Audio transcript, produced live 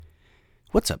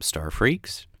What's up, Star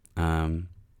Freaks?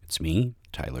 It's me,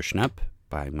 Tyler Schnupp,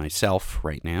 by myself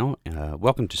right now.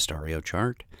 Welcome to Stario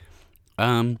Chart.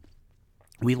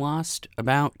 We lost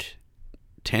about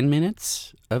 10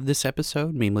 minutes of this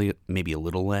episode, maybe a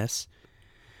little less.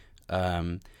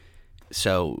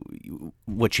 So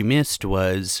what you missed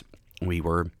was we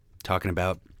were talking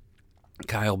about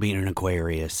Kyle being an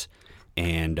Aquarius,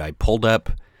 and I pulled up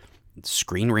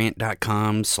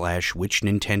ScreenRant.com/which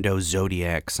Nintendo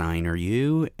Zodiac sign are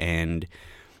you, and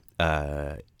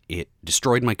it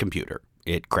destroyed my computer.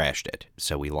 It crashed it,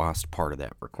 so we lost part of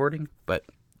that recording, but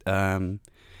the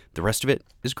rest of it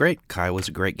is great. Kyle was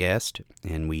a great guest,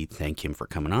 and we thank him for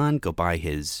coming on. Go buy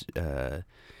his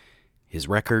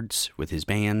records with his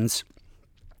bands,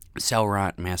 Cell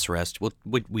Rot, Mass Arrest.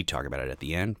 We talk about it at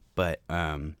the end, but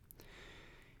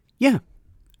yeah.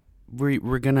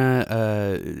 We're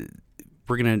gonna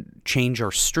change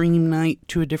our stream night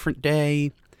to a different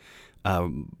day.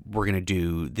 We're gonna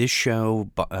do this show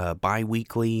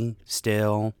bi-weekly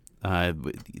still.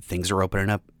 Things are opening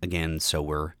up again, so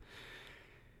we're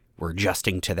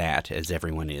adjusting to that, as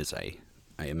everyone is, I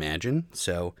imagine.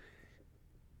 So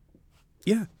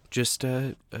yeah, just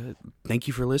thank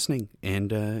you for listening,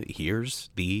 and here's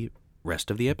the rest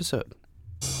of the episode.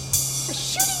 A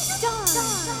shooting star.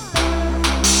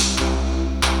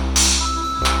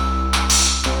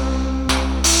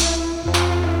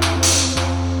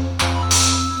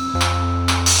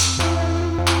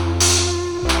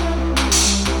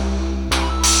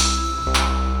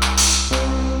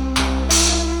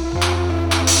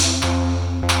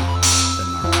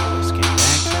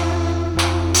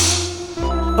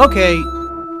 Okay,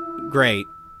 great.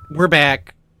 We're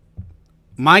back.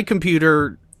 My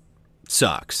computer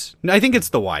sucks. I think it's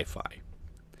the Wi-Fi.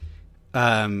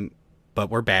 But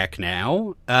we're back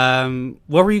now.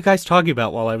 What were you guys talking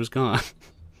about while I was gone?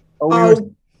 Your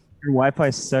Wi-Fi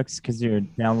sucks because you're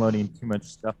downloading too much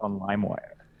stuff on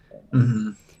LimeWire.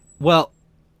 Mm-hmm. Well,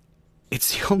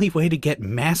 it's the only way to get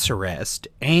Mass Arrest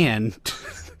and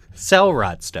Cell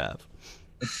Rot stuff.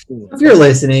 If you're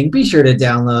listening, be sure to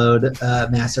download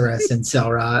Mass Arrest and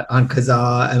Cell Rot on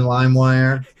Kazaa and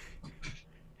LimeWire.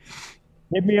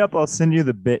 Hit me up. I'll send you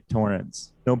the bit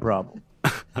torrents. No problem.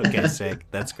 Okay, sick.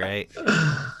 That's great.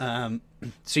 So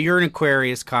you're an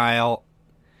Aquarius, Kyle.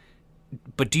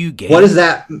 But do you game? What is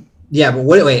that? Yeah, but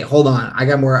wait, hold on. I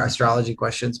got more astrology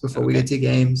questions before we get to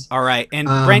games. All right. And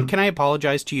Brent, can I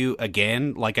apologize to you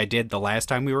again, like I did the last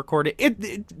time we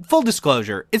recorded? Full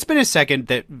disclosure, it's been a second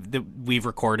that we've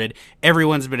recorded.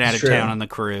 Everyone's been out of town on the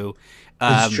crew.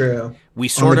 It's true. We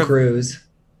sort of cruise.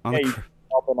 You've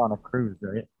all been on a cruise,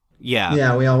 right? Yeah.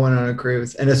 Yeah, we all went on a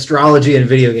cruise, an astrology and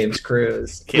video games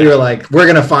cruise. Yeah. We were like, we're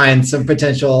gonna find some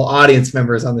potential audience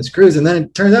members on this cruise, and then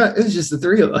it turns out it was just the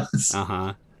three of us.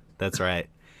 That's right.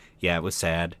 Yeah, it was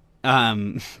sad.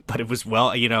 But it was, well,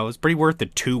 it was pretty worth the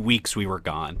 2 weeks we were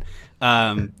gone.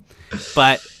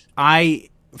 But I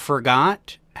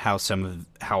forgot how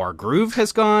our groove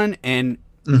has gone, and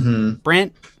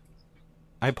Brent,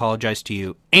 I apologize to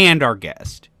you and our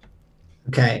guest.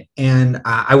 Okay, and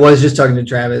I was just talking to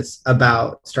Travis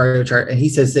about Stario Chart, and he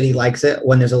says that he likes it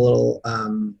when there's a little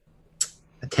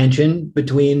tension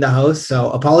between the hosts.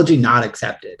 So apology not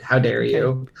accepted. How dare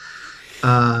you?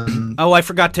 I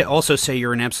forgot to also say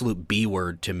you're an absolute B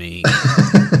word to me.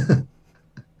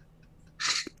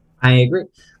 I agree.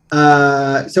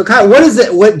 So Kyle, what is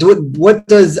it? What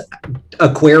does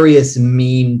Aquarius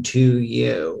mean to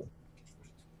you?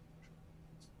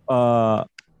 I'm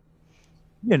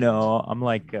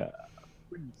like, I'm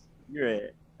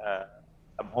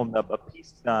holding up a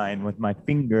peace sign with my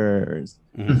fingers.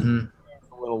 Mm-hmm.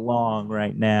 It's a little long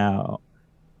right now.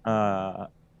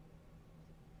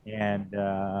 And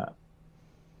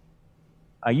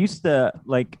I used to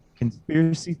like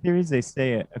conspiracy theories. They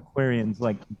say Aquarians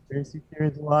like conspiracy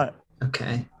theories a lot.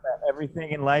 Okay. Everything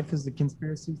in life is a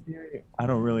conspiracy theory. I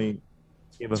don't really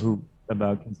give a hoot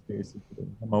about conspiracy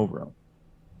theories. I'm over them.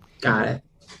 Got it.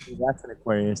 That's an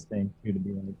Aquarius thing too, to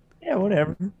be like, yeah,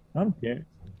 whatever. I don't care.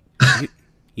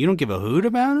 You don't give a hoot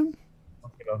about him? I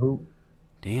don't give a hoot.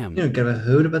 Damn. You don't give a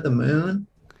hoot about the moon?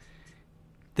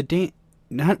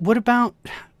 What about...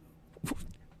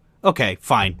 Okay,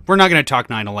 fine. We're not going to talk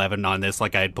 9/11 on this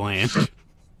like I had planned.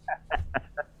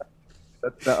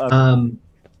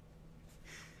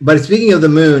 But speaking of the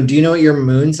moon, do you know what your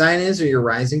moon sign is or your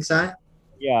rising sign?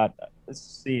 Yeah, let's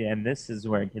see, and this is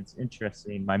where it gets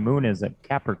interesting. My moon is at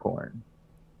Capricorn.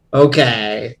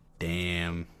 Okay.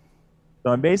 Damn.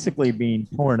 So I'm basically being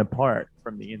torn apart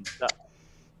from the inside.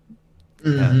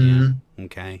 Mm-hmm. Yeah.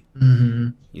 Okay. Mm-hmm.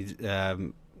 He's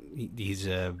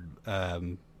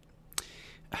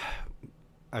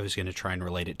I was going to try and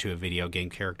relate it to a video game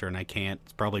character, and I can't.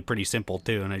 It's probably pretty simple,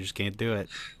 too, and I just can't do it.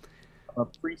 A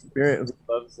free spirit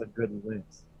who loves a good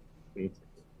list, basically.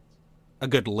 A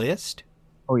good list?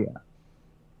 Oh yeah.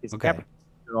 His Okay. capitals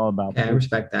are all about Yeah, I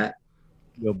respect that.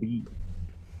 will be.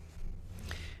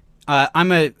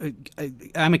 I'm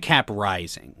a Cap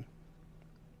Rising.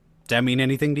 Does that mean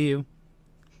anything to you?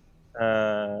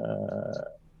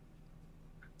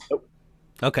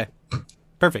 Okay.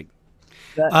 Perfect.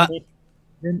 I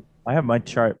have my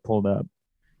chart pulled up.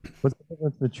 What's the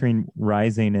difference between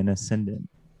rising and ascendant?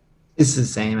 It's the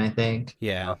same, I think.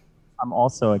 Yeah. I'm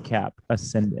also a Cap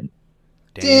ascendant.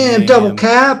 Damn, double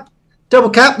cap,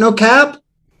 no cap.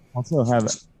 Also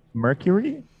have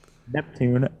Mercury,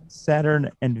 Neptune, Saturn,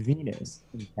 and Venus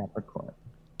in Capricorn.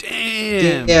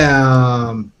 Damn.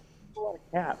 Damn. A lot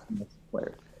of Cap in this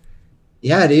player.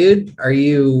 Yeah, dude. Are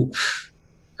you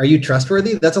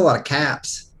trustworthy? That's a lot of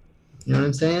caps. You know what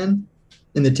I'm saying?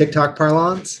 In the TikTok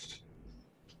parlance.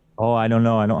 Oh, I don't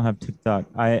know. I don't have TikTok.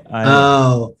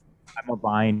 Oh, I'm a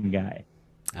Vine guy.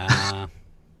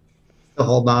 so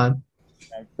hold on.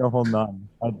 I'm still holding on.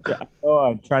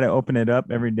 I try to open it up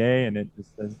every day, and it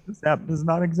just says this app does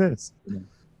not exist.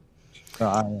 So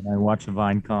I watch a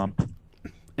Vine comp.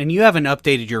 And you haven't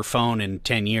updated your phone in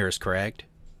 10 years, correct?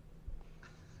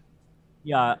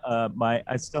 Yeah,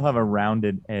 I still have a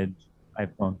rounded edge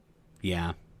iPhone.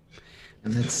 Yeah.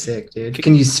 And that's sick, dude.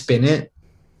 Can you spin it?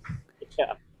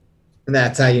 Yeah. And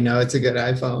that's how you know it's a good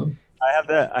iPhone.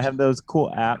 I have those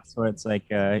cool apps where it's like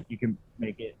you can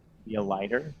make it be a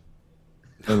lighter.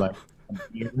 So like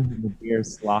the beer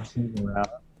sloshing around.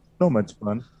 So much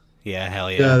fun. Yeah, hell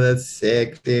Yeah, yeah. that's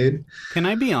sick, dude. Can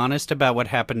I be honest about what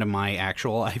happened to my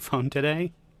actual iPhone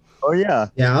today? Oh yeah.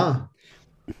 Yeah.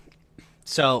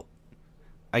 So,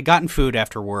 I gotten food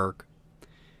after work,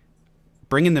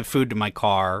 bringing the food to my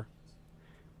car,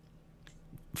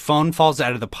 phone falls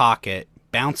out of the pocket,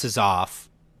 bounces off,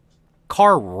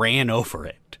 car ran over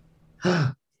it.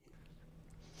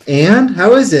 And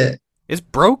how is it? It's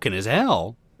broken as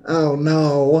hell. Oh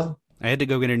no. I had to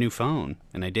go get a new phone,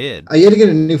 and I did. Oh, you had to get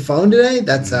a new phone today?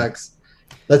 That sucks.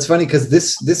 That's funny because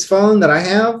this phone that I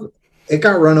have, it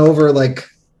got run over like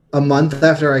a month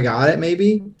after I got it,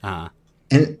 maybe.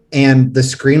 And the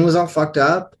screen was all fucked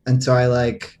up, and so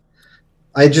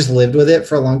I just lived with it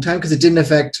for a long time because it didn't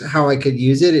affect how I could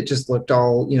use it. It just looked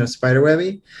all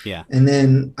spiderwebby. Yeah. And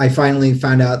then I finally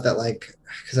found out that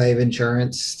because I have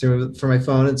insurance for my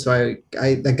phone, and so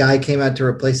the guy came out to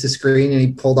replace the screen, and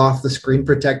he pulled off the screen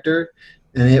protector,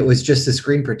 and it was just the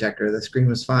screen protector. The screen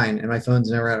was fine, and my phone's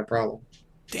never had a problem.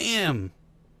 Damn.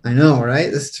 I know, right?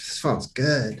 This phone's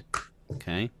good.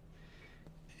 Okay.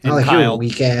 Not And like your Kyle,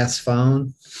 weak ass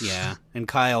phone. yeah. And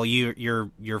Kyle,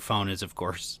 your phone is of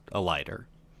course a lighter.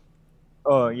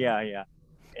 Oh yeah.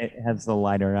 It has the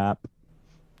lighter app.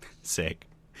 Sick.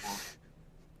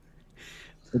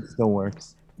 It still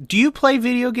works. Do you play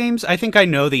video games? I think I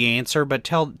know the answer, but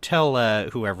tell Travis,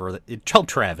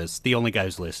 the only guy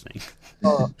who's listening.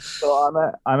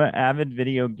 So I'm an avid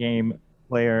video game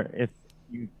player if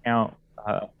you count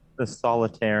the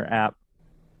Solitaire app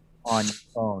on your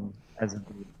phone as a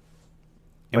game.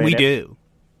 And we do.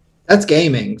 That's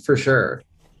gaming for sure.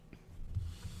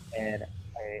 And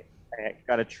I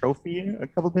got a trophy a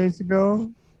couple days ago.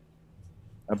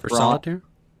 For Solitaire?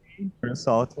 For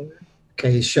Solitaire.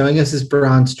 Okay, he's showing us his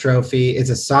bronze trophy. It's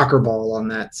a soccer ball on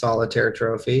that Solitaire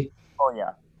trophy. Oh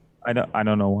yeah. I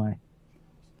don't know why.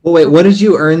 Well, wait, what did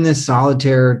you earn this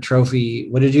Solitaire trophy?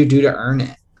 What did you do to earn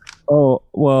it? Oh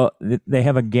well, they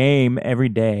have a game every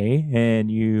day,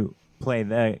 and you play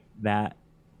that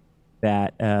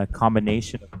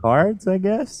combination of cards, I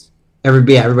guess.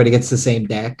 Everybody gets the same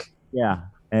deck. Yeah,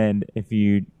 and if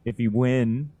you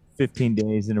win 15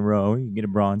 days in a row, you get a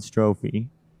bronze trophy,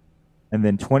 and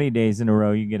then 20 days in a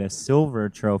row, you get a silver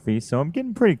trophy. So I'm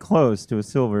getting pretty close to a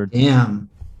silver. Damn.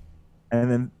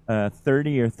 And then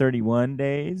 30 or 31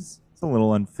 days, it's a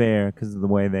little unfair because of the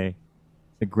way the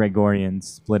Gregorians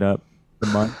split up the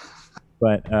month.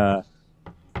 But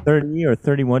 30 or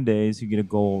 31 days, you get a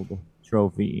gold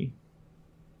trophy.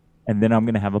 And then I'm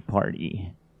going to have a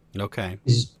party. Okay.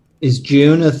 Is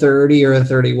June a 30 or a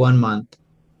 31 month?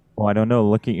 Well, I don't know.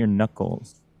 Look at your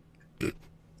knuckles.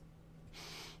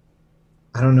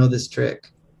 I don't know this trick.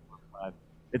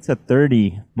 It's a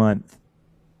 30 month.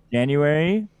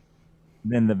 January,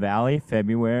 then the Valley,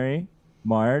 February,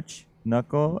 March,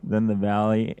 knuckle, then the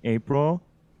Valley, April,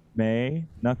 May,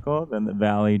 knuckle, then the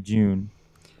Valley, June.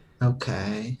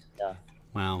 Okay. Yeah.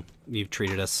 Wow. You've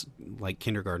treated us like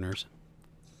kindergartners.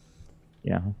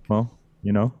 Yeah. Well,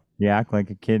 you act like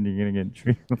a kid, you're going to get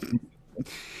treated.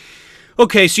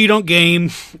 Okay, so you don't game.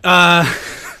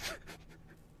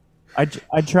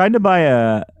 I tried to buy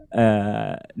a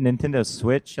Nintendo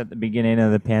Switch at the beginning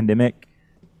of the pandemic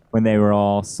when they were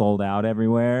all sold out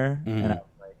everywhere, and I was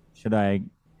like, should I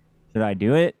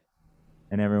do it?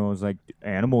 And everyone was like,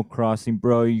 Animal Crossing,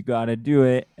 bro, you gotta do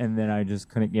it. And then I just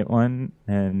couldn't get one,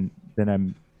 and then I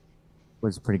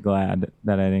was pretty glad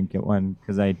that I didn't get one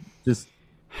because I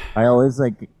always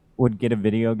like would get a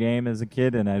video game as a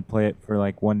kid, and I'd play it for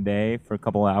like one day for a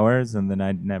couple hours, and then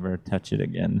I'd never touch it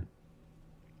again.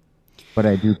 But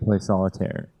I do play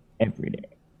solitaire every day.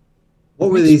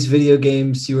 What were these video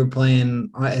games you were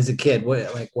playing as a kid?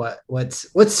 What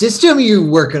system are you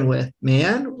working with,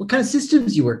 man? What kind of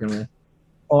systems you working with?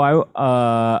 Oh,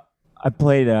 I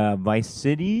played Vice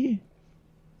City.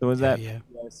 So was that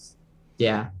PS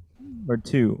Yeah, or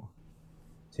two?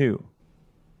 Two,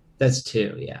 that's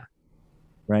 2. Yeah,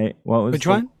 right? What was Which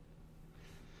one?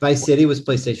 Vice City was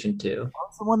PlayStation 2. What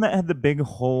was the one that had the big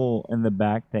hole in the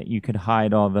back that you could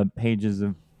hide all the pages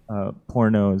of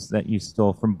pornos that you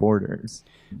stole from Borders?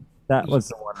 That was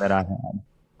the one that I had.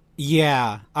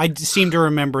 Yeah, I seem to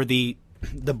remember the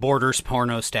Borders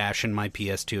porno stash in my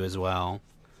PS2 as well.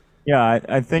 Yeah,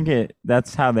 I think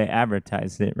that's how they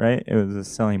advertised it, right? It was a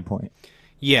selling point.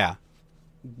 Yeah.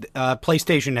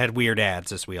 PlayStation had weird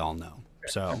ads, as we all know.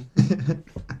 So,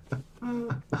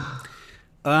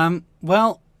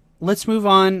 well, let's move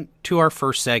on to our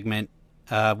first segment,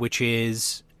 which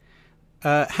is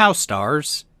House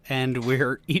Stars, and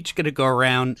we're each going to go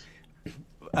around,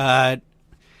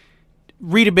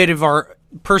 read a bit of our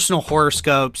personal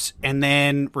horoscopes, and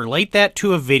then relate that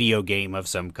to a video game of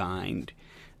some kind.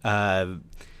 Bremp,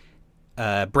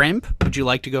 would you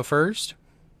like to go first?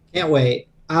 Can't wait.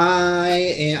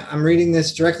 I'm reading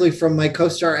this directly from my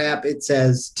CoStar app. It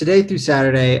says, today through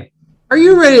Saturday, are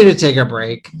you ready to take a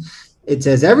break? It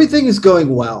says, everything is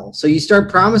going well, so you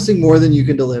start promising more than you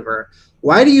can deliver.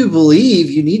 Why do you believe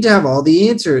you need to have all the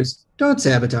answers? Don't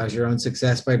sabotage your own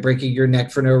success by breaking your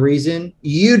neck for no reason.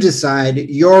 You decide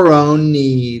your own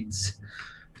needs.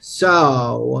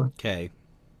 So, Okay.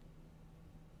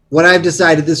 what I've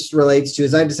decided this relates to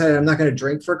is I've decided I'm not going to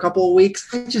drink for a couple of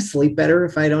weeks. I just sleep better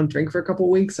if I don't drink for a couple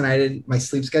of weeks, and my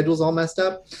sleep schedule's all messed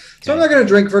up. So I'm not going to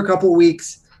drink for a couple of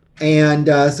weeks. And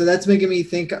so that's making me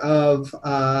think of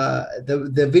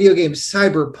the video game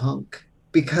Cyberpunk,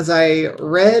 because I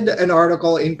read an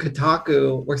article in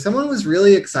Kotaku where someone was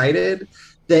really excited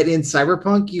that in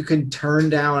Cyberpunk you can turn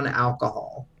down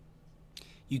alcohol.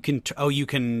 You can you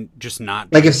can just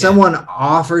not Like if drink it. someone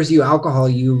offers you alcohol,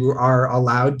 you are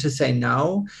allowed to say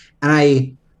no.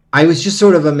 And I was just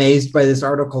sort of amazed by this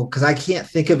article because I can't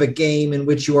think of a game in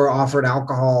which you are offered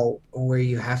alcohol where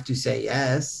you have to say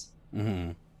yes.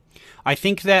 Mm-hmm. I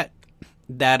think that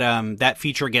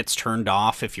feature gets turned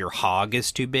off if your hog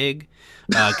is too big,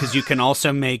 because you can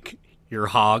also make your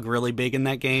hog really big in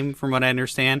that game, from what I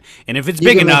understand. And if it's You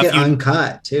big can enough, make it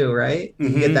uncut too, right? You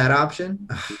Mhm. get that option.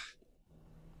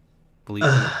 believe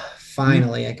it.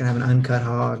 Finally, I can have an uncut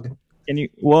hog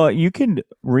You can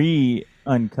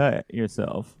uncut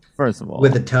yourself, first of all.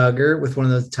 with a tugger, with one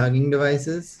of those tugging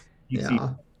devices.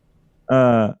 You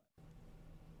Yeah.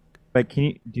 But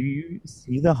do you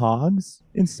see the hogs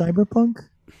in Cyberpunk?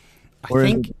 I Or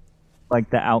is think it like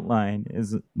the outline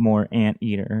is more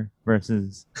anteater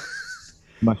versus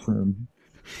mushroom?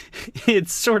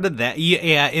 it's sort of that.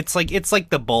 Yeah, it's like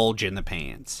the bulge in the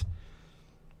pants.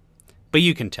 But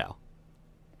you can tell,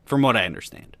 from what I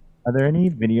understand. Are there any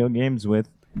video games with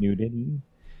nudity?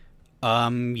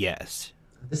 Yes.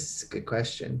 This is a good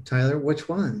question. Tyler, which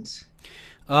ones?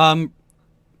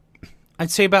 I'd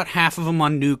say about half of them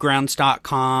on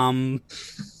Newgrounds.com.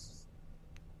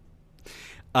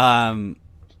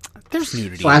 There's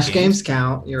nudity. Flash in games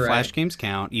count. You're Flash right. games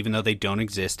count, even though they don't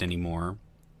exist anymore.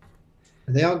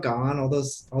 Are they all gone? All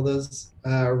those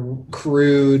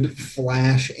crude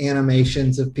Flash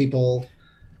animations of people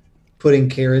putting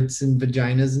carrots in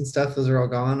vaginas and stuff. Those are all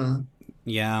gone. Huh?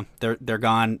 Yeah, they're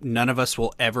gone. None of us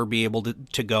will ever be able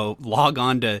to go log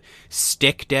on to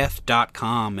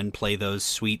stickdeath.com and play those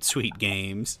sweet, sweet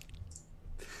games.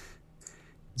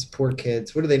 These poor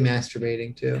kids. What are they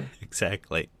masturbating to?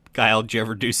 Exactly. Kyle, did you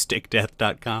ever do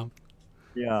stickdeath.com?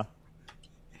 Yeah.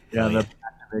 Hell Yeah,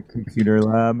 the computer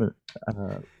lab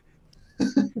at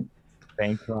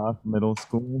Bancroft Middle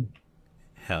School.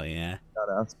 Hell yeah. Shout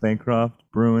out Bancroft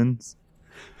Bruins.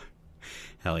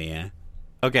 Hell yeah.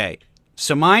 Okay,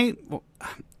 so my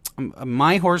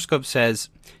horoscope says,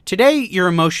 today your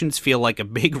emotions feel like a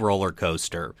big roller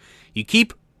coaster. You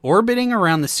keep orbiting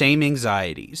around the same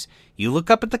anxieties. You look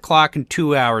up at the clock and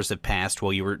 2 hours have passed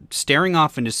while you were staring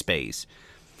off into space.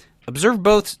 Observe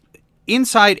both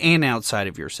inside and outside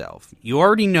of yourself. You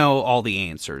already know all the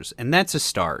answers, and that's a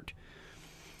start.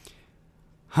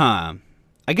 Huh.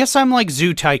 I guess I'm like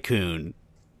Zoo Tycoon.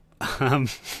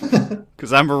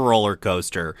 Because I'm a roller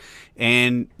coaster.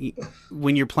 And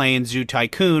when you're playing Zoo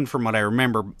Tycoon, from what I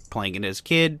remember playing it as a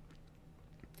kid,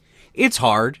 it's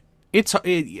hard. Roller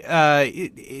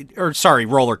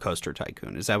Coaster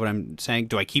Tycoon. Is that what I'm saying?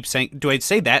 Do I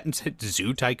say that instead of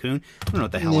Zoo Tycoon? I don't know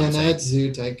what the hell I'm saying. Yeah, no, it's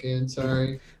Zoo Tycoon.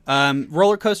 Sorry.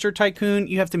 Roller Coaster Tycoon,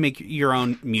 you have to make your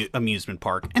own amusement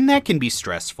park, and that can be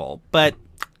stressful. But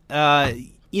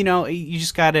you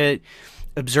just gotta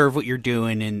observe what you're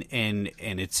doing, and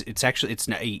it's actually it's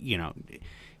not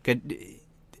good.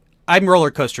 I'm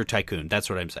Roller Coaster Tycoon. That's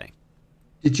what I'm saying.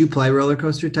 Did you play Roller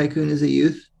Coaster Tycoon as a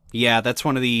youth? Yeah, that's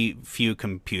one of the few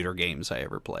computer games I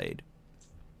ever played.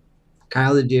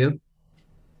 Kyle, did you?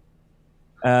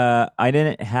 I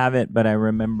didn't have it, but I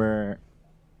remember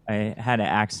I had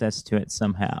access to it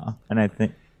somehow, and I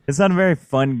think it's not a very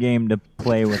fun game to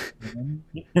play with.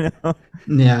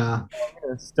 Yeah.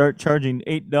 Start charging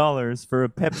 $8 for a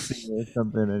Pepsi or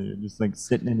something, and you're just like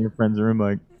sitting in your friend's room,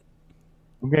 like,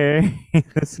 okay,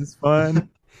 this is fun.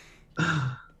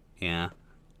 Yeah.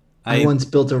 I once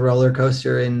built a roller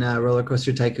coaster in Roller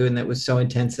Coaster Tycoon that was so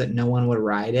intense that no one would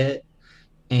ride it.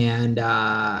 And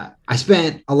I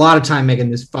spent a lot of time making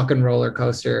this fucking roller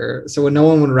coaster. So when no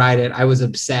one would ride it, I was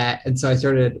upset. And so I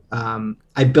started, I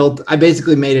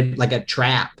basically made it like a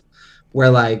trap where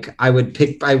like I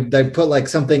put like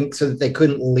something so that they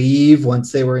couldn't leave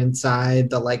once they were inside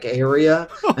the like area.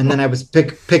 And then I was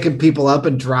picking people up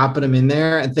and dropping them in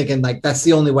there and thinking like, that's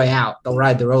the only way out. They'll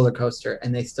ride the roller coaster,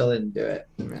 and they still didn't do it.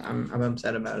 I'm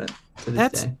upset about it to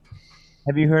this day.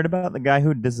 Have you heard about the guy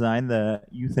who designed the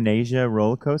euthanasia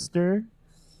roller coaster?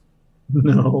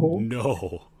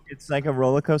 No. It's like a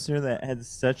roller coaster that has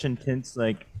such intense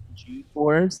like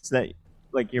G-force that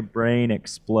like your brain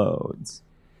explodes.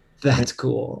 That's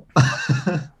cool.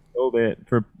 Build it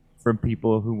for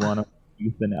people who want to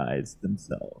euthanize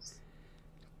themselves.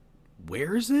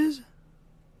 Where is this?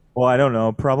 Well, I don't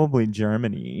know. Probably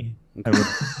Germany.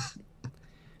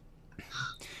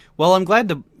 Well, I'm glad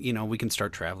that we can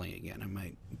start traveling again. It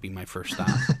might be my first stop.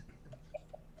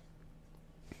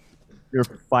 Your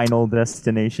final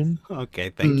destination. Okay,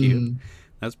 thank you.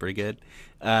 That's pretty good.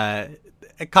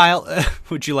 Kyle,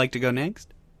 would you like to go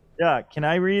next? Yeah. Can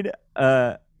I read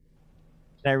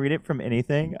it from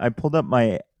anything? I pulled up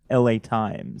my LA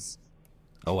Times.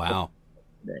 Oh, wow.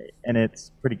 And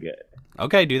it's pretty good.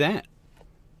 Okay, do that.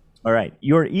 All right.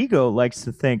 Your ego likes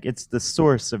to think it's the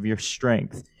source of your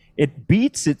strength. It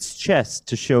beats its chest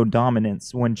to show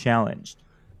dominance when challenged.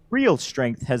 Real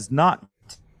strength has not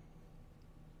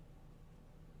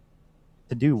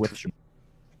to do with...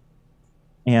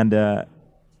 And, I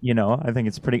think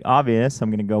it's pretty obvious.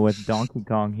 I'm going to go with Donkey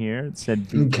Kong here. It said...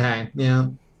 Okay, yeah.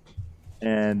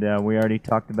 And we already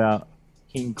talked about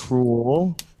King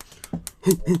Cruel.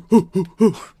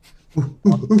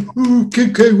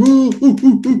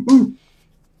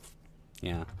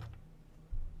 Yeah.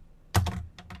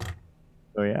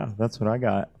 So yeah, that's what I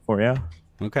got for you.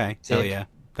 Okay. Hell yeah.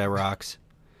 That rocks.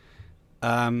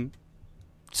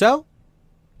 So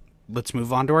let's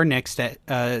move on to our next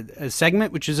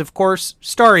segment, which is, of course,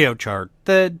 Stario Chart,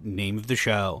 the name of the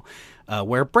show,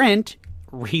 where Brent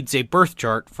reads a birth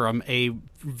chart from a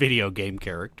video game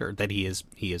character that he has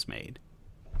made.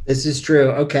 This is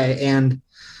true. Okay. And,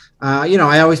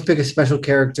 I always pick a special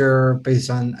character based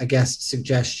on a guest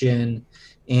suggestion.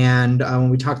 And when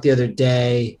we talked the other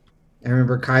day, I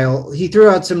remember Kyle, he threw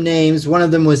out some names. One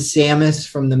of them was Samus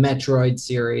from the Metroid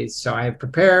series. So I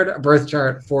prepared a birth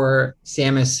chart for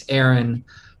Samus Aran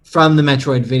from the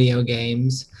Metroid video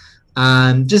games.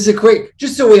 Just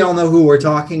so we all know who we're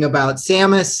talking about.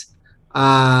 Samus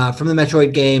from the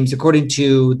Metroid games, according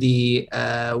to the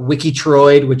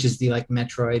Wikitroid, which is the like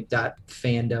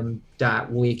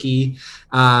Metroid.fandom.wiki.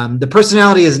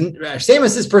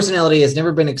 Samus's personality has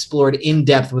never been explored in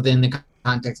depth within the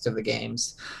context of the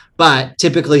games. But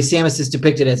typically, Samus is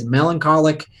depicted as a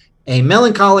melancholic,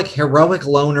 heroic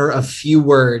loner of few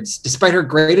words. Despite her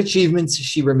great achievements,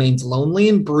 she remains lonely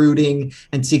and brooding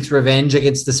and seeks revenge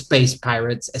against the space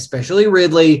pirates, especially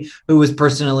Ridley, who was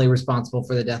personally responsible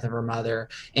for the death of her mother.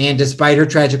 And despite her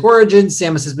tragic origins,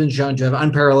 Samus has been shown to have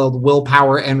unparalleled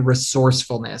willpower and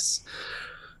resourcefulness.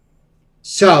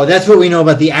 So that's what we know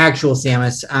about the actual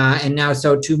Samus. And now,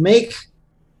 so to make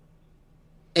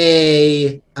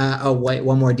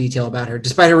one more detail about her.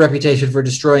 Despite her reputation for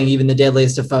destroying even the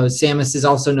deadliest of foes, Samus is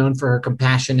also known for her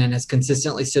compassion and has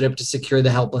consistently stood up to secure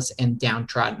the helpless and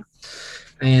downtrodden.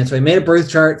 And so I made a birth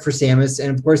chart for Samus.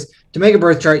 And of course, to make a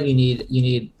birth chart, you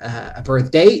need a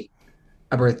birth date,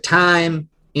 a birth time,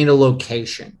 and a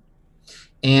location.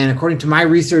 And according to my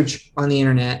research on the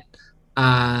internet,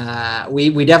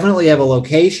 We definitely have a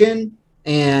location,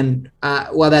 and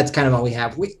well, that's kind of all we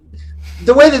have.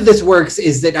 The way that this works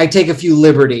is that I take a few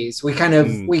liberties. We we're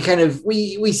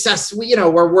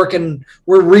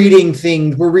reading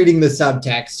things, we're reading the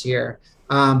subtext here.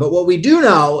 But what we do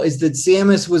know is that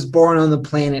Samus was born on the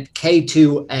planet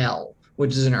K2L,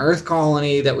 which is an Earth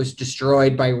colony that was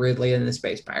destroyed by Ridley and the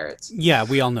Space Pirates. Yeah,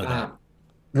 we all know that.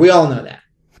 We all know that.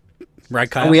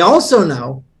 Right, Kyle? And we also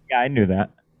know... Yeah, I knew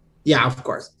that. Yeah, of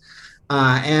course.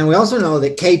 And we also know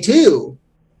that K2...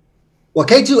 Well,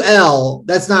 K2L,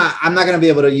 I'm not going to be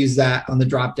able to use that on the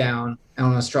drop down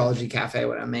on Astrology Cafe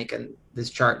when I'm making this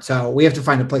chart. So we have to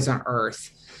find a place on Earth.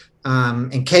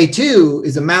 And K2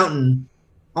 is a mountain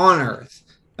on Earth.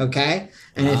 Okay.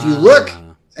 And if you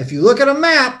look at a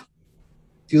map,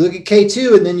 if you look at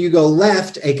K2 and then you go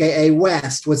left, AKA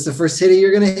west, what's the first city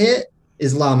you're going to hit?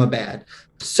 Islamabad.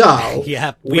 So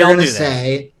yeah, we're going to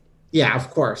say, yeah, of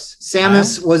course.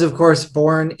 Samus was, of course,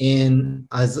 born in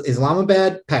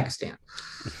Islamabad, Pakistan.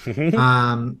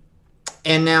 And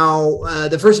now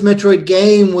the first Metroid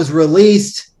game was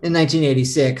released in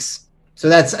 1986. So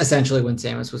that's essentially when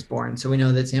Samus was born. So we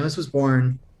know that Samus was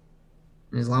born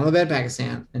in Islamabad,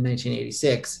 Pakistan in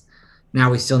 1986.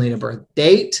 Now we still need a birth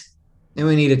date and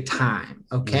we need a time.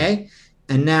 Okay.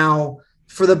 And now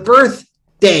for the birth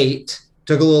date,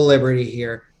 took a little liberty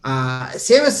here.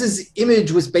 Samus's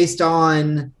image was based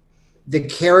on the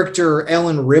character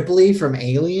Ellen Ripley from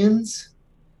Aliens.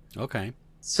 Okay.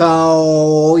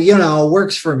 So,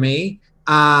 works for me.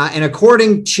 And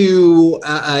according to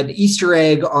an Easter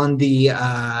egg on the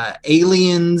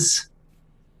Aliens,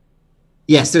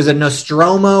 yes, there's a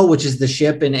Nostromo, which is the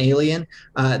ship in Alien.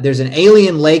 There's an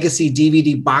Alien Legacy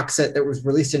DVD box set that was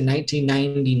released in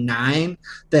 1999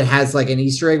 that has like an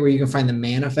Easter egg where you can find the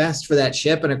manifest for that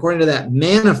ship. And according to that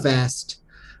manifest,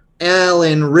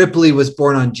 Ellen Ripley was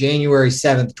born on January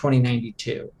 7th,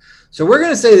 2092. So we're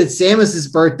going to say that Samus's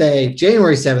birthday,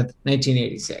 January 7th,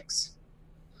 1986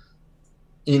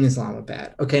 in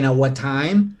Islamabad. Okay, now what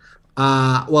time?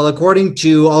 Well, according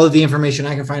to all of the information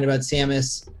I can find about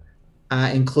Samus,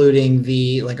 including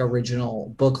the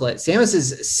original booklet, Samus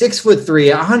is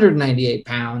 6'3", 198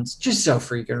 pounds, just so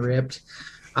freaking ripped.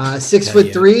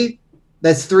 6'3",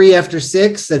 that's 3 after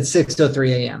 6, that's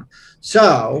 6:03 a.m.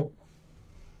 So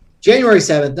January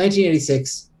 7th,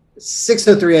 1986,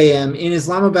 6:03 a.m. in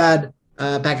Islamabad,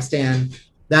 Pakistan.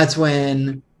 That's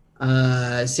when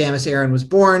Samus Aran was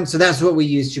born. So that's what we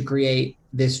use to create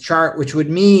this chart, which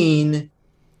would mean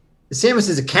Samus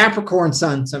is a Capricorn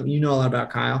sun, something you know a lot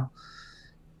about, Kyle.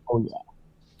 Oh, yeah.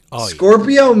 Oh,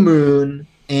 Scorpio moon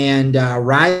and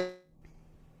rising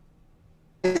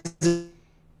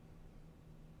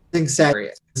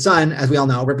Sagittarius. The sun, as we all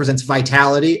know, represents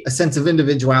vitality, a sense of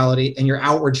individuality, and your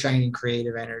outward shining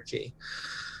creative energy.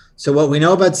 So what we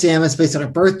know about Samus based on her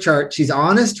birth chart, she's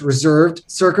honest, reserved,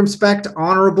 circumspect,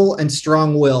 honorable, and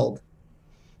strong-willed.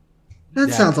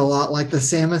 That sounds a lot like the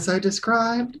Samus I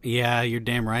described. Yeah, you're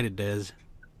damn right it does.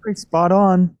 Pretty spot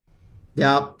on.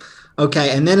 Yep.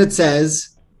 Okay, and then it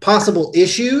says, possible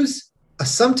issues, a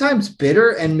sometimes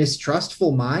bitter and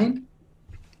mistrustful mind.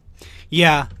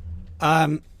 Yeah.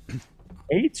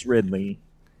 Hates Ridley.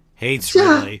 Hates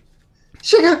Ridley.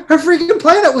 Her freaking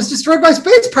planet was destroyed by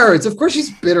space pirates. Of course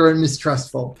she's bitter and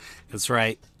mistrustful. That's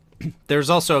right. There's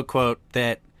also a quote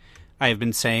that I have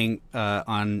been saying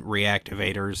on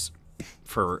Reactivators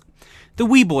for the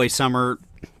Wee Boy Summer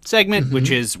segment, which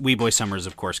is Wee Boy Summer is,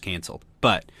 of course, canceled.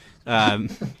 But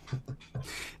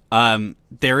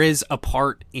there is a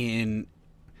part in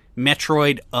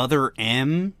Metroid Other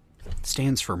M,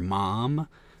 stands for Mom.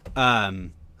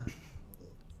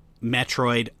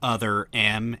 Metroid Other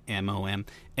M, M-O-M.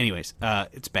 Anyways,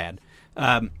 it's bad.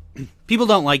 People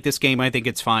don't like this game. I think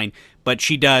it's fine. But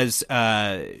she does...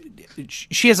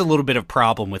 she has a little bit of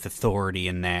problem with authority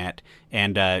in that.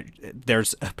 And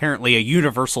there's apparently a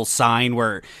universal sign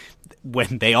where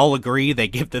when they all agree, they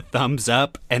give the thumbs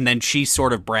up. And then she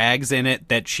sort of brags in it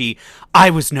that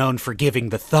I was known for giving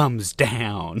the thumbs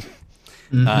down.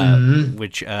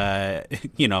 Which, I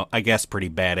guess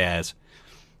pretty badass.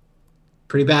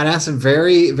 Pretty badass and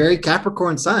very, very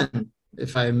Capricorn sun,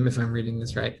 if I'm reading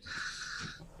this right.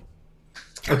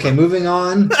 Okay, moving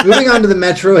on to the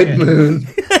Metroid moon.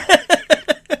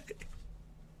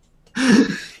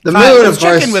 The Kyle, moon, let's of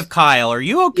course. check in with Kyle. Are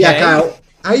you okay? Yeah, Kyle.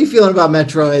 How are you feeling about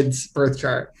Metroid's birth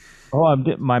chart? Oh,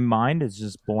 my mind is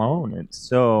just blown. It's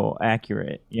so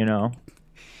accurate, Yeah.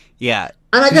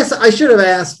 And I guess I should have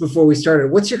asked before we started.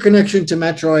 What's your connection to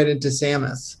Metroid and to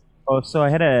Samus? Oh, so I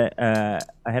had a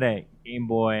Game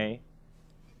Boy,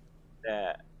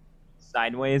 the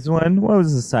sideways one. What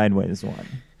was the sideways one?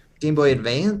 Game Boy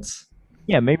Advance?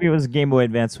 Yeah, maybe it was Game Boy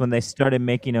Advance when they started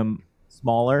making them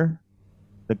smaller.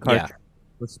 The cartridge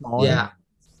was smaller.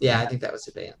 Yeah, I think that was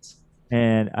Advance.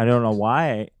 And I don't know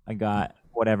why I got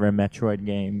whatever Metroid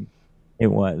game it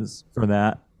was for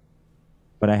that,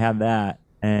 but I had that,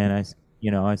 and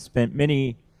I spent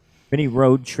many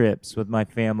road trips with my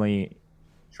family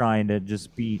trying to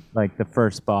just beat like the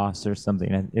first boss or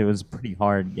something. It was a pretty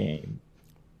hard game.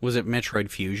 Was it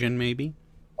Metroid Fusion, maybe?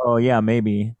 Oh yeah,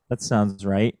 maybe that sounds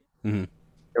right. Mm-hmm.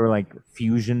 There were like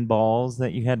fusion balls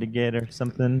that you had to get or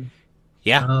something.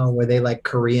 Yeah. Oh, were they like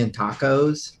Korean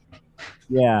tacos?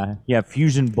 Yeah,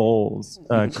 fusion bowls.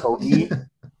 Cody.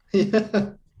 Yeah.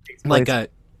 Like a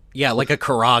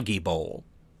Karagi bowl.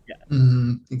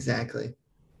 Exactly.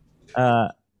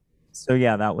 So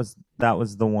yeah, that was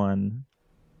the one.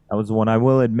 That was the one. I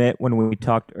will admit, when we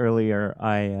talked earlier,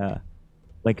 I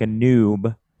like a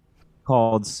noob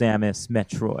called Samus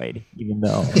Metroid, even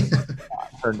though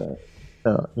I heard it.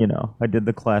 So I did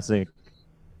the classic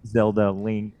Zelda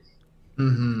Link.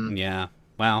 Yeah.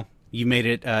 Wow. You made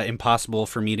it impossible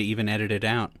for me to even edit it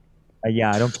out.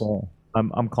 Yeah, I don't care.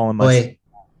 I'm calling myself. Boy,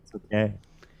 It's okay.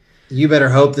 you better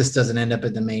hope this doesn't end up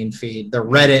in the main feed. The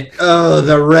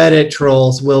Reddit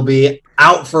trolls will be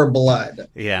out for blood.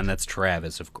 Yeah, and that's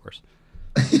Travis, of course.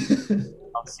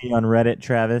 I'll see you on Reddit,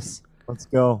 Travis. Let's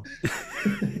go.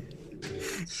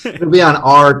 It'll be on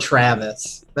R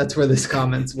Travis. That's where this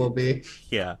comments will be.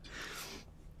 Yeah.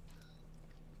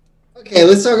 Okay,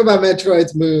 let's talk about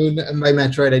Metroid's moon. And by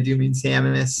Metroid, I do mean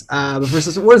Samus. But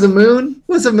first, what is a moon?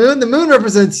 What's a moon? The moon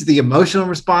represents the emotional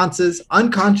responses,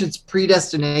 unconscious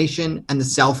predestination, and the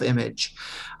self-image.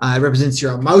 It represents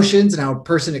your emotions and how a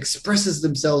person expresses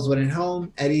themselves when at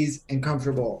home, at ease, and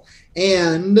comfortable.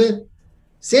 And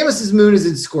Samus's moon is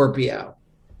in Scorpio,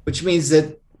 which means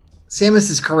that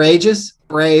Samus is courageous,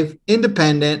 brave,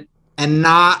 independent, and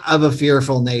not of a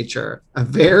fearful nature.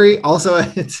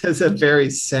 It says a very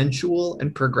sensual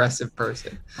and progressive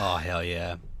person. Oh, hell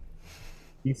yeah.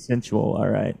 He's sensual, all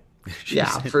right. She's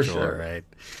For sure. Right.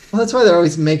 Well, that's why they're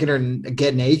always making her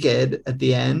get naked at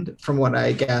the end, from what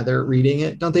I gather reading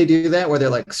it. Don't they do that? Where they're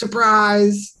like,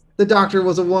 surprise, the doctor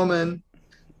was a woman.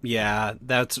 Yeah,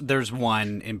 there's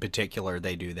one in particular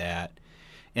they do that.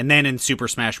 And then in Super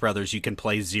Smash Brothers, you can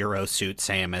play Zero Suit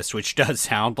Samus, which does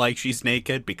sound like she's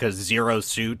naked because Zero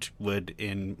Suit would,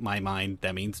 in my mind,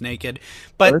 that means naked.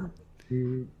 But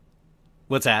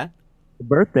what's that? The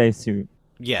birthday suit.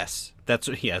 Yes, that's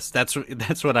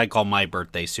what I call my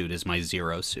birthday suit, is my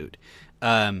Zero Suit.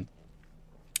 But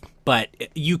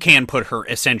you can put her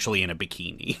essentially in a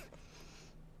bikini.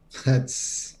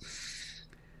 That's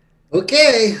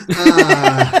okay.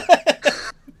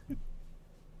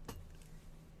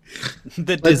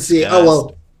 Let's see. Oh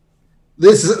well,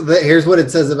 here's what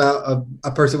it says about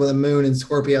a person with a moon in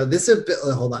Scorpio.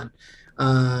 Hold on.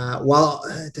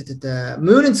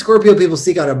 Moon and Scorpio people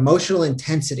seek out emotional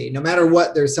intensity. No matter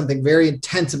what, there's something very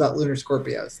intense about lunar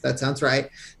Scorpios. That sounds right.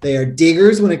 They are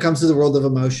diggers when it comes to the world of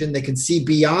emotion. They can see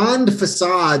beyond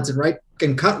facades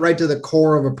and cut right to the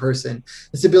core of a person.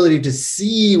 This ability to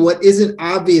see what isn't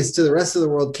obvious to the rest of the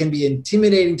world can be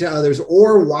intimidating to others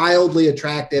or wildly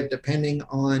attractive, depending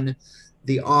on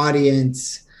the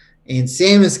audience. And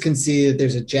Samus can see that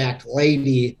there's a jacked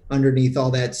lady underneath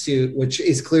all that suit, which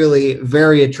is clearly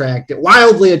very attractive,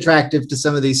 wildly attractive to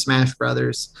some of these Smash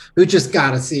Brothers who just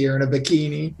got to see her in a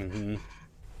bikini. Mm-hmm.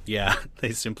 Yeah,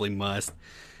 they simply must.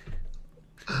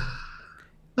 It's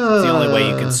the only way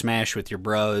you can smash with your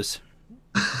bros.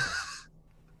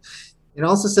 It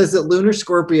also says that lunar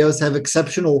Scorpios have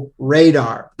exceptional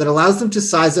radar that allows them to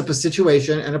size up a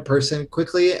situation and a person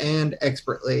quickly and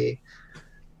expertly,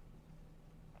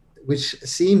 which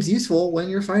seems useful when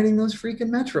you're fighting those freaking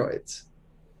Metroids.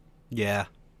 Yeah.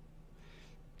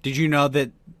 Did you know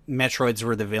that Metroids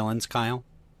were the villains, Kyle?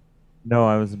 No,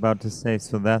 I was about to say,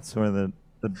 so that's where the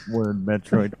word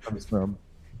Metroid comes from.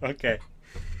 Okay.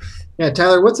 Yeah,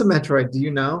 Tyler, what's a Metroid? Do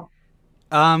you know?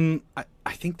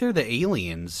 I think they're the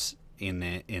aliens in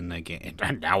the game.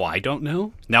 Now I don't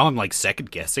know. Now I'm like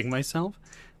second guessing myself.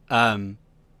 I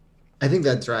think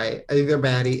that's right. I think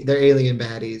they're alien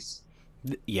baddies.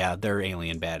 Yeah, they're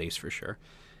alien baddies for sure.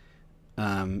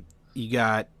 You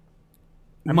got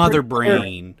I'm Mother pretty sure-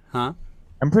 Brain, huh?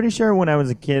 I'm pretty sure when I was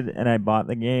a kid and I bought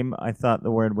the game, I thought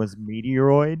the word was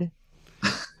meteoroid.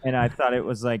 And I thought it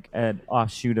was like an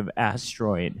offshoot of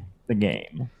Asteroid, the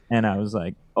game. And I was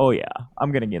like, oh yeah,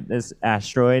 I'm going to get this.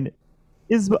 Asteroid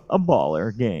is a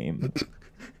baller game.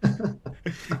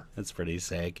 That's pretty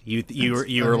sick. You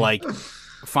were like,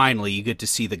 finally you get to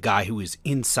see the guy who was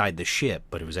inside the ship,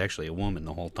 but it was actually a woman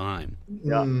the whole time.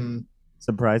 Yeah.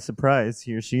 Surprise, surprise.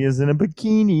 Here she is in a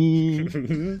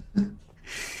bikini.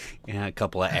 Yeah, a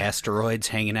couple of asteroids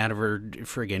hanging out of her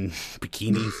friggin'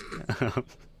 bikinis.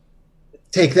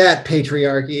 Take that,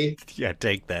 patriarchy. Yeah,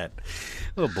 take that.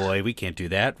 Oh boy, we can't do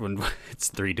that when it's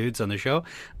three dudes on the show.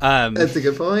 That's a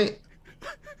good point.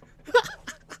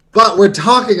 But we're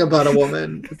talking about a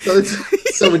woman, so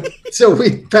we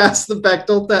passed the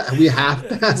Bechdel test. We have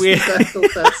passed the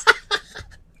Bechdel test.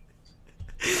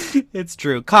 It's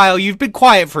true. Kyle, you've been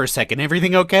quiet for a second.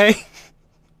 Everything okay?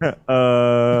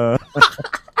 Pulling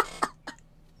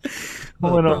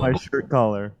on my shirt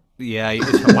collar. Yeah,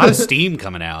 a lot of steam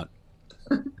coming out.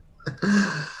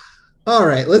 All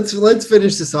right, let's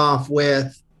finish this off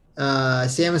with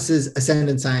Samus's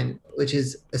ascendant sign, which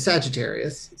is a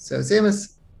Sagittarius. So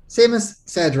Samus,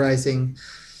 Sag rising.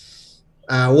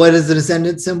 What is an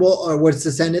ascendant symbol, or what's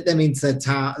ascendant? That means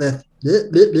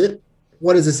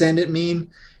what does ascendant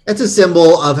mean? It's a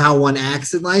symbol of how one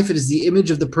acts in life. It is the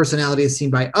image of the personality as seen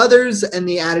by others and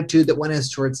the attitude that one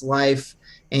has towards life.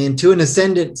 And to an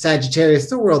ascendant Sagittarius,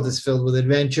 the world is filled with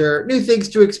adventure, new things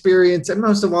to experience, and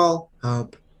most of all,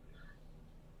 hope.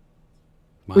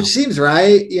 Wow. Which seems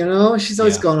right, you know? She's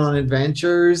always going on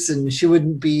adventures, and she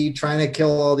wouldn't be trying to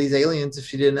kill all these aliens if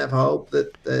she didn't have hope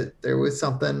that there was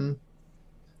something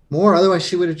more. Otherwise,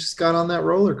 she would have just got on that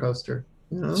roller coaster.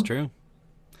 You know? That's true.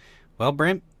 Well,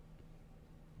 Brent,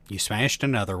 you smashed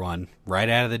another one right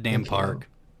out of the damn park.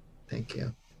 Thank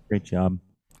you. Great job.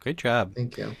 Great job.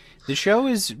 Thank you. The show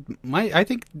is I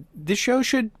think this show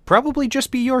should probably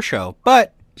just be your show,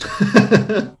 but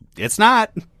it's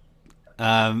not.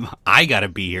 I gotta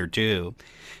be here too.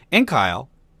 And Kyle,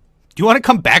 do you want to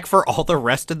come back for all the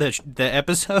rest of the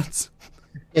episodes?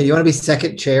 Yeah, you want to be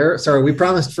second chair? Sorry, we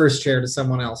promised first chair to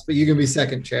someone else, but you can be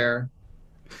second chair.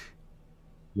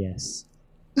 Yes.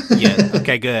 Yeah.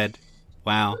 Okay. Good.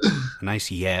 Wow. A nice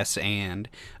yes and.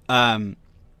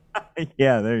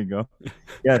 Yeah. There you go.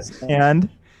 Yes and.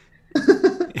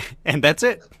 And that's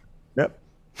it. Yep.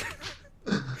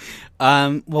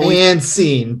 Well, and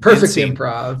scene. Perfect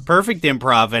improv. Perfect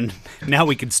improv, and now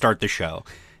we can start the show.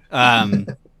 Now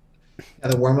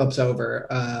the warm-up's over.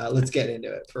 Let's get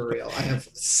into it for real. I have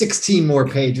 16 more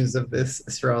pages of this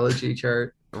astrology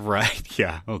chart. Right.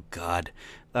 Yeah. Oh God.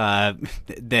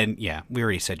 Then yeah, we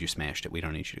already said you smashed it. We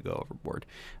don't need you to go overboard.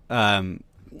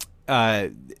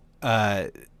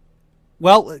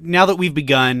 Well, now that we've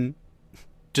begun,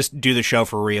 just do the show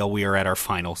for real. We are at our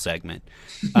final segment,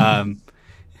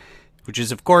 which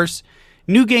is, of course,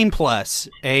 New Game Plus,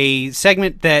 a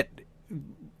segment that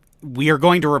we are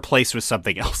going to replace with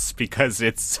something else because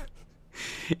it's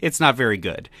not very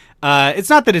good. It's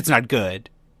not that it's not good.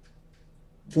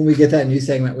 When we get that new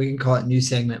segment, we can call it New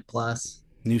Segment Plus.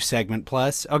 New Segment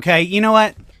Plus. Okay, you know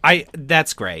what?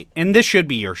 That's great. And this should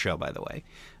be your show, by the way.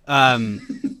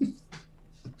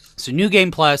 So New Game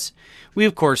Plus, we,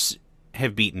 of course,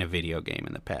 have beaten a video game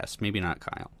in the past. Maybe not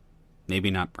Kyle.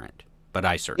 Maybe not Brent. But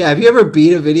I certainly. Yeah, have you ever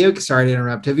beat a video? Sorry to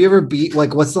interrupt. Have you ever beat,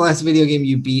 what's the last video game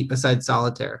you beat besides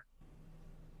Solitaire?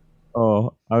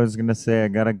 Oh, I was going to say I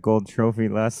got a gold trophy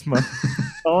last month.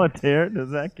 Solitaire,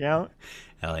 does that count?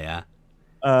 Hell yeah.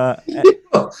 Hold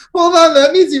on,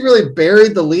 that means you really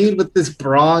buried the lead with this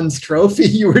bronze trophy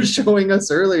you were showing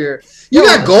us earlier. You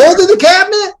got gold in the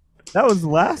cabinet? That was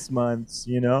last month's,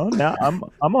 you know. Now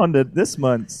I'm on to this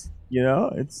month's, you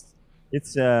know. It's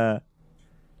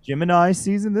Gemini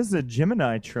season. This is a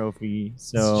Gemini trophy.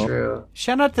 So it's true.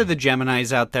 Shout out to the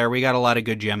Geminis out there. We got a lot of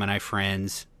good Gemini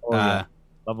friends. Oh, yeah.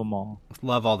 Love them all.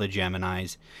 Love all the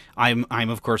Geminis. I'm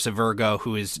of course a Virgo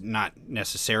who is not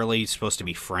necessarily supposed to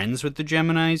be friends with the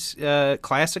Geminis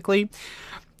classically.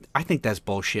 I think that's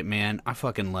bullshit, man. I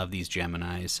fucking love these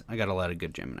Geminis. I got a lot of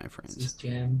good Gemini friends. Just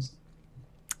gems.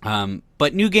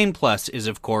 But New Game Plus is,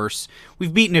 of course,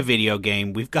 we've beaten a video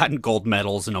game. We've gotten gold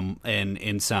medals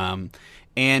in some,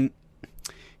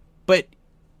 but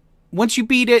once you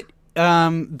beat it,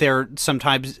 there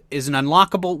sometimes is an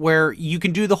unlockable where you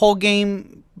can do the whole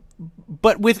game,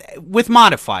 but with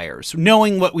modifiers,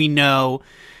 knowing what we know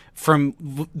from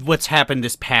what's happened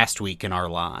this past week in our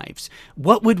lives.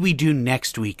 What would we do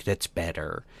next week that's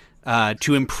better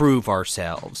to improve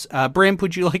ourselves? Bram,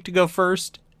 would you like to go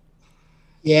first?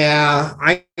 Yeah,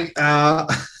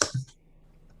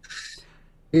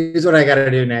 here's what I got to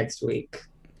do next week.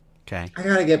 Okay. I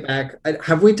got to get back.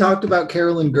 Have we talked about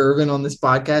Carolyn Gervin on this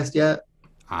podcast yet?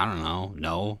 I don't know.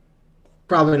 No.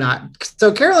 Probably not.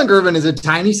 So Carolyn Gervin is a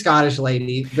tiny Scottish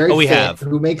lady, very fit,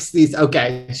 who makes these.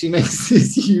 Okay, she makes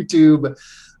these YouTube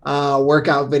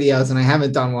workout videos, and I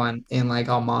haven't done one in like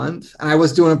a month. And I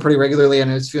was doing it pretty regularly, and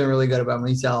I was feeling really good about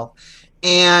myself.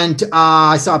 And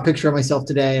I saw a picture of myself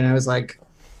today, and I was like,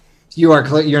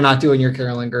 You're not doing your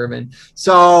Carolyn German.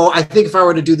 So I think if I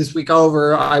were to do this week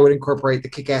over, I would incorporate the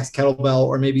Kick-Ass Kettlebell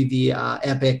or maybe the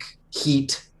Epic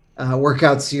Heat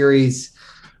workout series.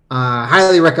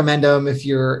 Highly recommend them if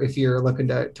you're looking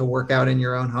to work out in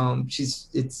your own home.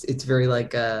 It's very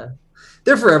like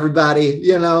they're for everybody,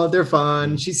 they're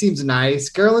fun. She seems nice.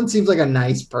 Carolyn seems like a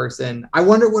nice person. I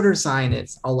wonder what her sign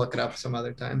is. I'll look it up some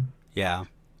other time. Yeah.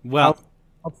 Well,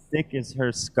 how thick is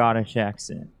her Scottish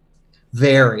accent?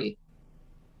 Very.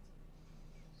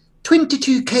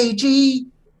 22 kg.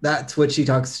 That's what she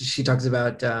talks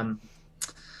about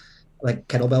like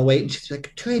kettlebell weight, and she's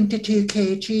like 22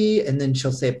 kg, and then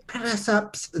she'll say press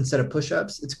ups instead of push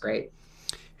ups. It's great.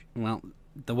 Well,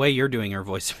 the way you're doing her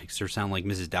voice makes her sound like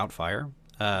Mrs. Doubtfire.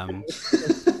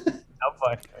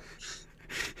 Doubtfire.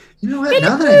 You know what?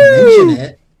 Now that I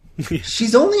mention it,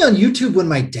 she's only on YouTube when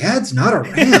my dad's not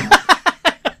around.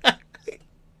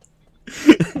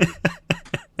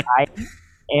 I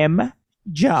am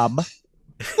Job.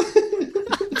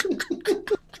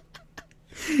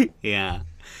 Yeah,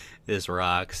 this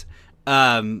rocks.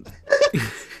 This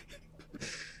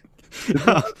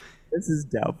is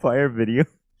Doubtfire video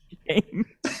game.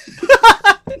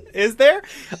 Is there?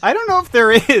 I don't know if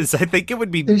there is. I think it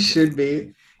would be. There should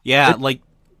be. Yeah, like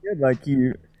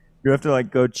you have to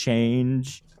like go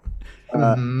change.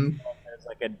 There's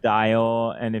like a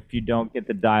dial, and if you don't get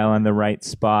the dial on the right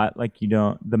spot, like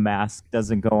the mask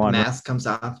doesn't go on. The mask comes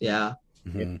off, yeah.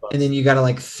 Mhm. And then you gotta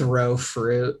like throw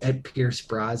fruit at Pierce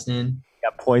Brosnan.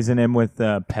 Got poison him with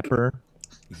pepper.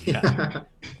 Yeah.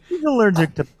 He's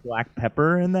allergic to black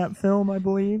pepper in that film, I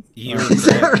believe. Is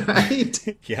that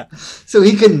right? Yeah. So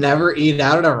he could never eat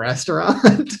out at a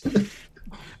restaurant?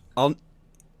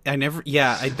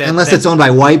 Unless it's owned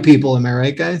by white people, am I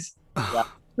right, guys? Yeah,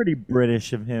 pretty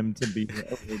British of him to be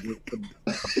allergic to.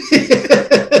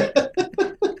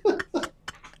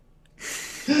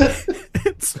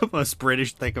 It's the most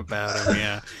British thing about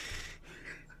him,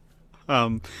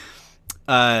 yeah.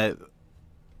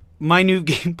 My new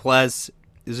game plus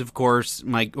is, of course,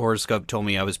 my horoscope told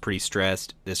me I was pretty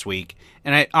stressed this week.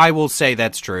 And I will say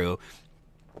that's true.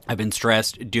 I've been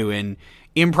stressed doing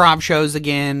improv shows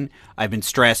again. I've been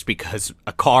stressed because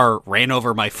a car ran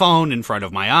over my phone in front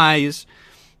of my eyes.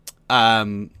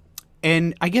 And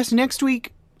I guess next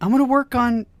week I'm going to work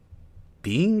on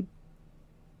being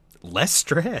less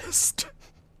stressed.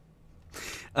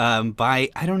 I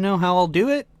don't know how I'll do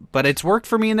it, but it's worked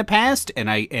for me in the past, and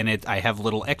I have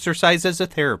little exercises a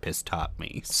therapist taught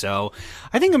me. So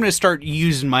I think I'm going to start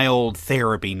using my old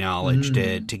therapy knowledge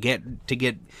to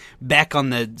get back on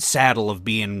the saddle of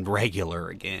being regular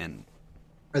again.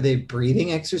 Are they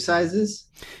breathing exercises?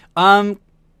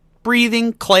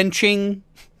 Breathing, clenching,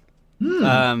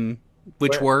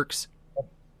 which works.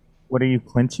 What are you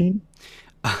clenching?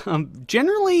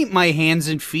 Generally my hands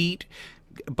and feet.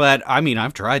 But I mean,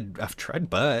 I've tried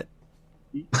butt.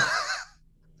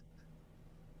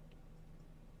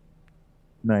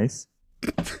 Nice.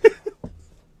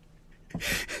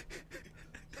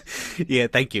 Yeah,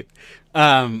 thank you.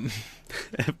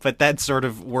 But that sort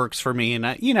of works for me, and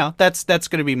that's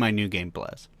going to be my new game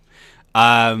plus.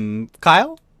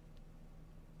 Kyle?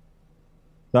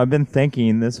 So I've been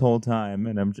thinking this whole time,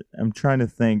 and I'm trying to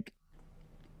think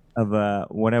of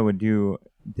what I would do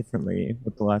differently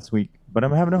with the last week, but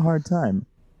I'm having a hard time.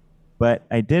 But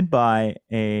I did buy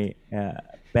a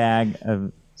bag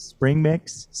of spring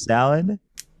mix salad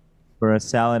for a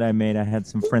salad I made. I had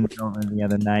some friends over the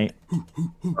other night.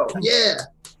 Oh, yeah.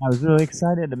 I was really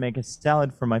excited to make a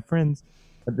salad for my friends,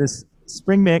 but this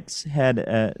spring mix had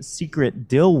a secret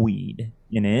dill weed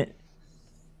in it,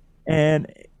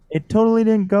 and it totally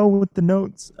didn't go with the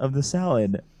notes of the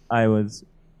salad I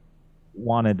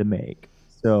wanted to make.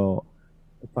 So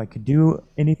if I could do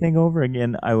anything over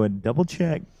again, I would double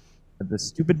check that the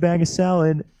stupid bag of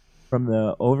salad from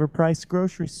the overpriced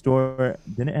grocery store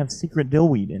didn't have secret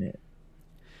dillweed in it.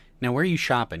 Now, where are you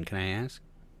shopping, can I ask?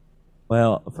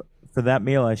 Well, for that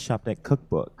meal, I shopped at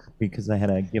Cookbook because I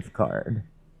had a gift card.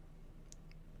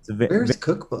 Where's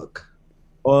Cookbook?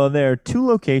 Well, there are two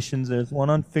locations. There's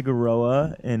one on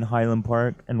Figueroa in Highland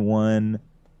Park and one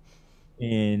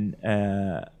in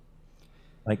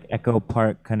like Echo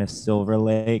Park, kind of Silver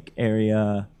Lake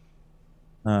area.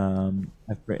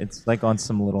 It's like on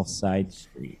some little side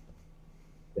street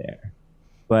there.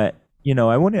 But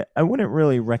I wouldn't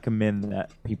really recommend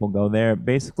that people go there.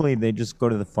 Basically, they just go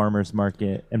to the farmers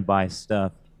market and buy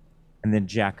stuff, and then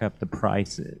jack up the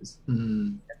prices.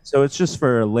 Mm. So it's just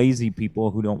for lazy people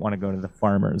who don't want to go to the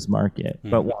farmers market,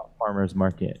 but want farmers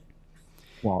market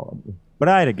quality. But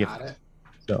I had a gift,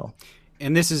 so.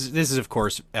 And this is of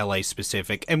course LA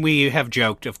specific, and we have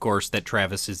joked, of course, that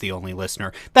Travis is the only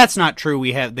listener. That's not true.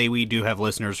 We do have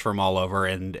listeners from all over,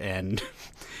 and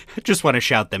just want to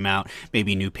shout them out.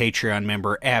 Maybe new Patreon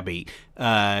member Abby.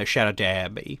 Shout out to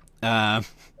Abby. Hi,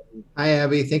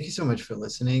 Abby. Thank you so much for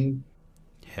listening.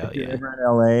 Hell If you're yeah, ever in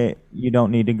LA, you don't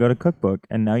need to go to Cookbook,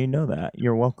 and now you know that.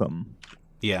 You're welcome.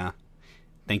 yeah.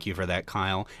 Thank you for that,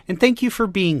 Kyle, and thank you for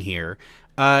being here.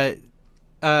 What's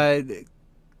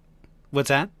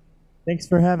that? Thanks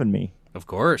for having me. Of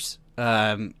course.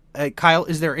 Kyle,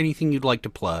 is there anything you'd like to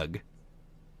plug?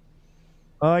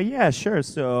 Yeah, sure.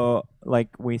 So, like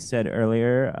we said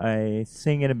earlier, I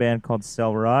sing in a band called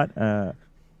Cell Rot.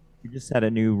 We just had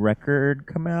a new record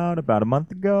come out about a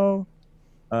month ago.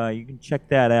 You can check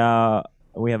that out.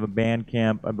 We have a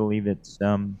Bandcamp. I believe it's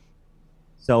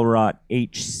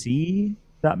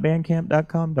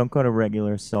cellrothc.bandcamp.com. Don't go to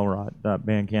regular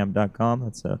cellrot.bandcamp.com.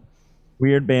 That's a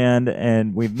weird band,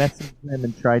 and we've messaged him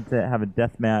and tried to have a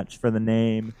death match for the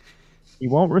name. He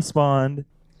won't respond.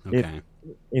 Okay.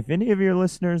 If any of your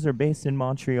listeners are based in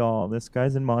Montreal, this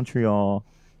guy's in Montreal,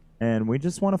 and we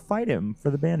just want to fight him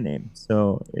for the band name.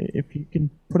 So if you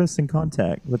can put us in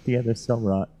contact with the other Cell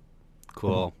Rot.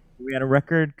 Cool. We had a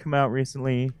record come out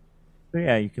recently. So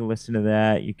yeah, you can listen to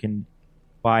that. You can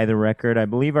buy the record. I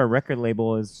believe our record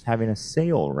label is having a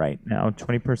sale right now,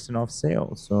 20% off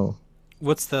sale. So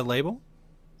What's the label?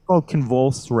 it's called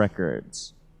Convulse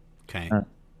Records. Okay.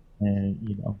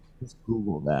 And, just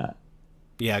Google that.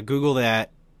 Yeah, Google that.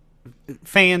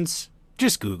 Fans,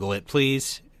 just Google it,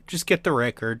 please. Just get the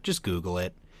record. Just Google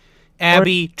it.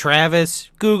 Abby, Travis,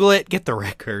 Google it. Get the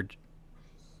record.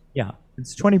 Yeah,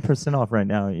 it's 20% off right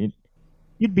now.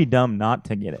 You'd be dumb not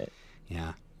to get it.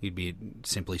 Yeah, you'd be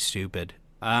simply stupid.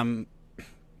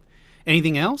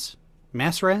 Anything else?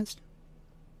 Mass Rest?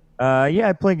 Yeah,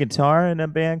 I play guitar in a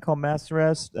band called Mass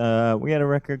Rest. We had a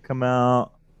record come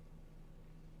out.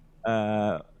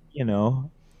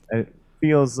 It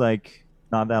feels like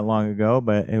not that long ago,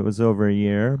 but it was over a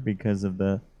year because of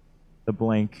the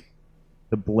blip.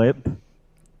 The blip.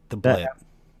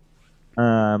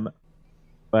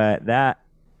 But that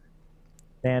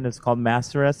band is called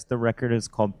Mass Rest. The record is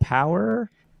called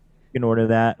Power. You can order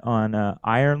that on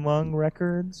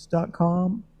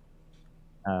ironlungrecords.com.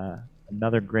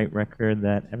 Another great record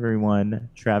that everyone,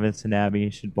 Travis and Abby,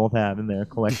 should both have in their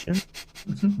collection.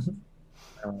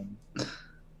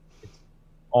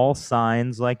 All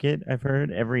signs like it, I've heard.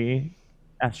 Every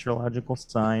astrological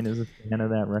sign is a fan of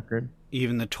that record.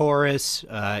 Even the Taurus,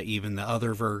 even the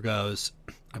other Virgos.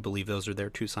 I believe those are their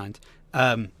two signs.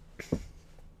 Hell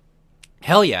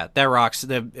yeah, that rocks.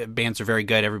 The bands are very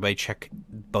good. Everybody check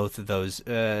both those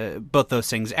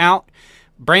things out.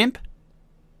 Bramp,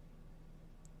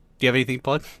 do you have anything to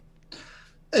plug?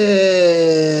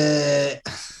 This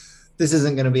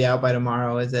isn't going to be out by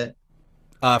tomorrow, is it?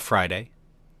 Friday.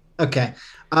 Okay.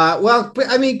 Well,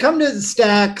 I mean, come to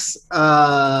Stacks.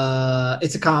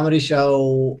 It's a comedy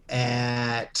show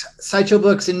at Sideshow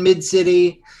Books in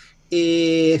Mid-City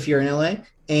if you're in LA.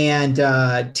 And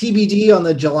TBD on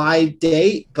the July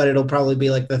date, but it'll probably be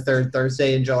like the third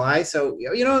Thursday in July. So,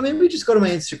 maybe just go to my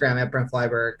Instagram at Brent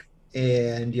Flyberg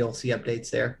and you'll see updates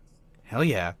there. Hell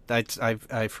yeah.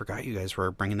 I forgot you guys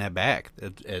were bringing that back.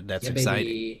 That's exciting.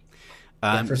 Baby.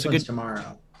 First so one's good.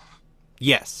 tomorrow.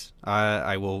 Yes,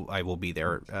 I will be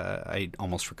there. I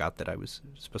almost forgot that I was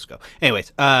supposed to go.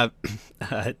 Anyways,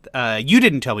 you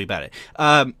didn't tell me about it.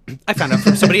 I found out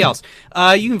from somebody else.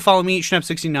 You can follow me,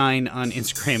 Schnup69, on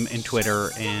Instagram and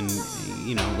Twitter, and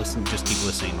just keep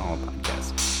listening to all the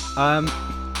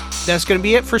podcasts. That's gonna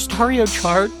be it for Stario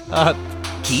Chart.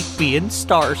 Keep being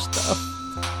star stuff.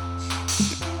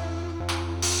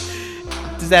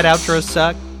 Does that outro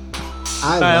suck?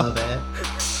 I Kyle? love it.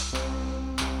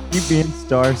 Keep being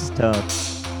star stuff.